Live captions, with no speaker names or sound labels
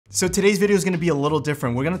So today's video is gonna be a little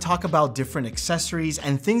different. We're gonna talk about different accessories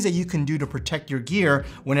and things that you can do to protect your gear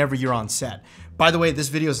whenever you're on set. By the way, this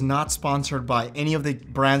video is not sponsored by any of the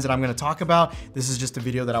brands that I'm gonna talk about. This is just a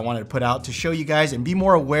video that I wanted to put out to show you guys and be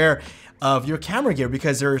more aware of your camera gear,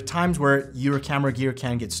 because there are times where your camera gear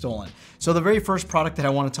can get stolen. So the very first product that I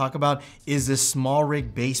wanna talk about is this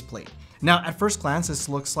SmallRig base plate. Now, at first glance, this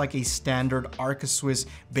looks like a standard Arca Swiss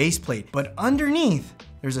base plate, but underneath,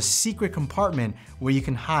 there's a secret compartment where you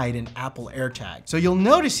can hide an Apple AirTag. So you'll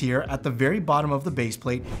notice here at the very bottom of the base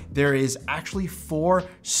plate, there is actually 4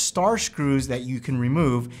 star screws that you can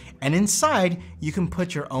remove, and inside you can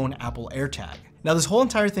put your own Apple AirTag. Now this whole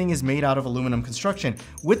entire thing is made out of aluminum construction,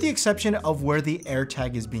 with the exception of where the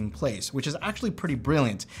AirTag is being placed, which is actually pretty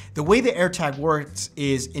brilliant. The way the AirTag works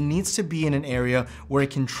is it needs to be in an area where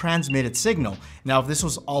it can transmit its signal. Now if this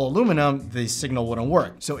was all aluminum, the signal wouldn't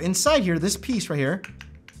work. So inside here, this piece right here,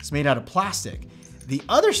 it's made out of plastic. The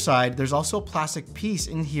other side, there's also a plastic piece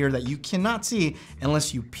in here that you cannot see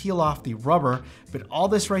unless you peel off the rubber, but all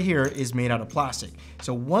this right here is made out of plastic.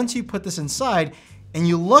 So once you put this inside and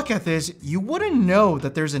you look at this, you wouldn't know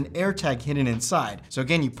that there's an AirTag hidden inside. So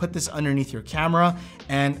again, you put this underneath your camera,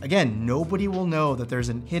 and again, nobody will know that there's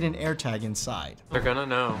a hidden AirTag inside. They're gonna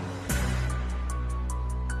know.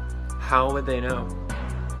 How would they know?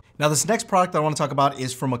 Now this next product that I want to talk about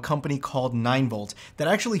is from a company called 9V that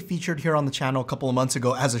I actually featured here on the channel a couple of months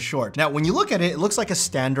ago as a short. Now when you look at it, it looks like a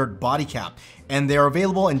standard body cap, and they're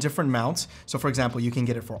available in different mounts. So for example, you can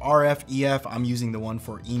get it for RF, EF, I'm using the one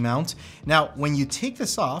for E mount. Now when you take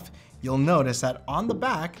this off, you'll notice that on the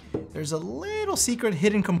back, there's a little secret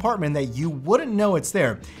hidden compartment that you wouldn't know it's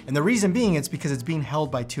there. And the reason being, it's because it's being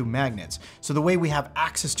held by 2 magnets. So the way we have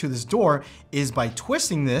access to this door is by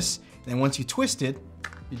twisting this, and once you twist it,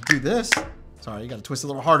 you do this. Sorry, you gotta twist it a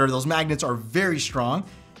little harder. Those magnets are very strong.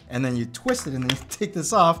 And then you twist it and then you take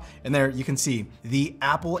this off, and there you can see the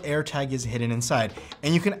Apple AirTag is hidden inside.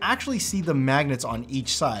 And you can actually see the magnets on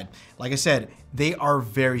each side. Like I said, they are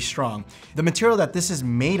very strong. The material that this is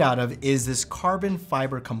made out of is this carbon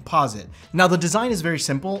fiber composite. Now the design is very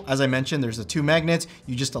simple. As I mentioned, there's the 2 magnets.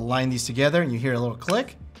 You just align these together and you hear a little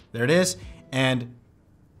click. There it is. And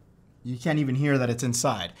you can't even hear that it's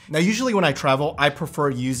inside. Now, usually when I travel, I prefer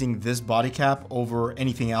using this body cap over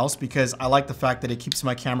anything else because I like the fact that it keeps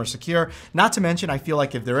my camera secure. Not to mention, I feel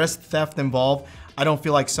like if there is theft involved, I don't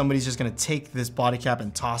feel like somebody's just gonna take this body cap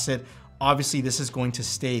and toss it. Obviously, this is going to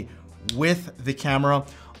stay with the camera.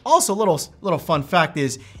 Also, little fun fact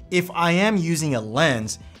is, if I am using a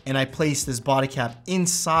lens and I place this body cap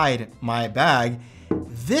inside my bag,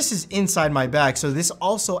 this is inside my bag, so this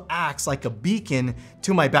also acts like a beacon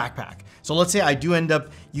to my backpack. So let's say I do end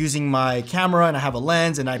up using my camera and I have a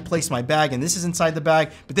lens and I place my bag and this is inside the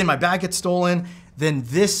bag, but then my bag gets stolen, then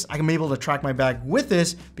this, I'm able to track my bag with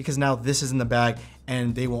this because now this is in the bag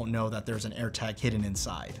and they won't know that there's an AirTag hidden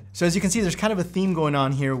inside. So as you can see, there's kind of a theme going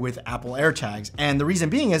on here with Apple AirTags, and the reason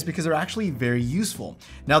being is because they're actually very useful.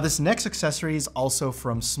 Now this next accessory is also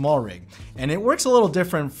from SmallRig, and it works a little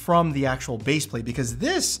different from the actual base plate because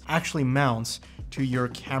this actually mounts to your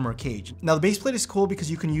camera cage. Now the base plate is cool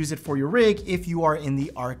because you can use it for your rig if you are in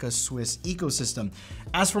the Arca Swiss ecosystem.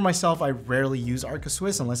 As for myself, I rarely use Arca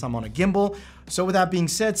Swiss unless I'm on a gimbal. So with that being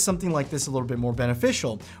said, something like this is a little bit more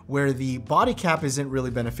beneficial, where the body cap isn't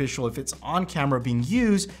really beneficial if it's on camera being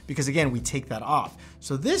used, because again, we take that off.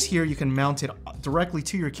 So this here, you can mount it directly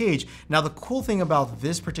to your cage. Now the cool thing about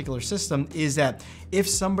this particular system is that if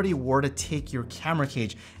somebody were to take your camera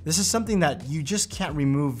cage, this is something that you just can't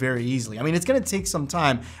remove very easily. I mean, it's gonna take some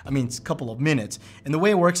time. I mean, it's a couple of minutes. And the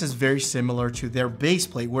way it works is very similar to their base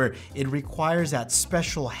plate, where it requires that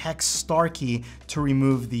special hex star key to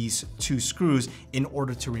remove these 2 screws in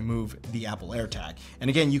order to remove the Apple AirTag. And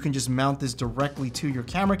again, you can just mount this directly to your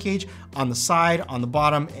camera cage on the side, on the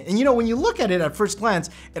bottom. And you know, when you look at it at first glance,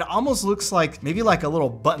 it almost looks like maybe like a little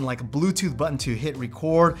button, like a Bluetooth button to hit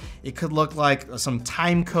record. It could look like some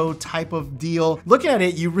time code type of deal. Looking at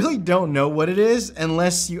it, you really don't know what it is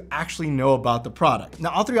unless you actually know about the product.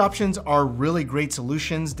 Now, all 3 options are really great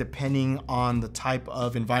solutions depending on the type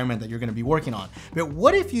of environment that you're gonna be working on. But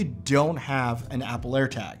what if you don't have an Apple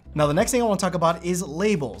AirTag? Now, the next thing I wanna talk about is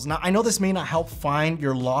labels. Now, I know this may not help find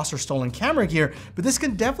your lost or stolen camera gear, but this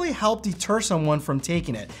can definitely help deter someone from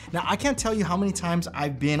taking it. Now, I can't tell you how many times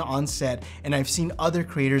I've been on set and I've seen other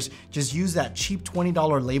creators just use that cheap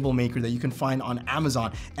 $20 label maker that you can find on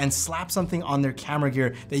Amazon and slap something on their camera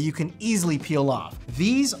gear that you can easily peel off.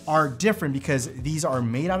 These are different because these are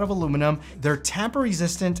made out of aluminum, they're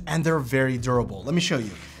tamper-resistant, and they're very durable. Let me show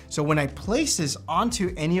you. So when I place this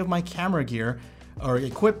onto any of my camera gear or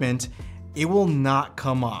equipment, it will not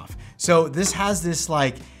come off. So this has this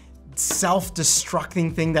like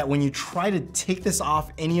self-destructing thing that when you try to take this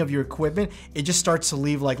off any of your equipment, it just starts to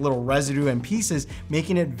leave like little residue and pieces,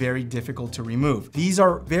 making it very difficult to remove. These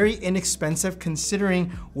are very inexpensive considering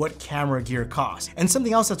what camera gear costs. And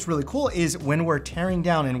something else that's really cool is when we're tearing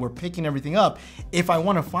down and we're picking everything up, if I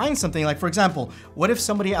want to find something, like for example, what if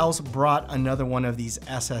somebody else brought another one of these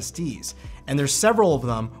SSDs and there's several of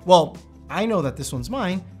them? Well, I know that this one's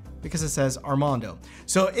mine because it says Armando.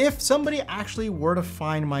 So if somebody actually were to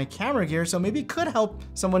find my camera gear, so maybe it could help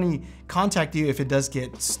somebody contact you if it does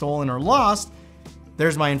get stolen or lost,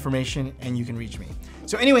 there's my information and you can reach me.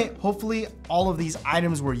 So anyway, hopefully all of these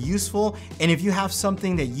items were useful. And if you have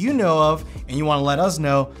something that you know of and you want to let us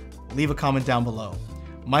know, leave a comment down below.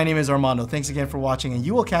 My name is Armando. Thanks again for watching and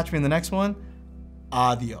you will catch me in the next one.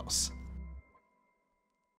 Adios.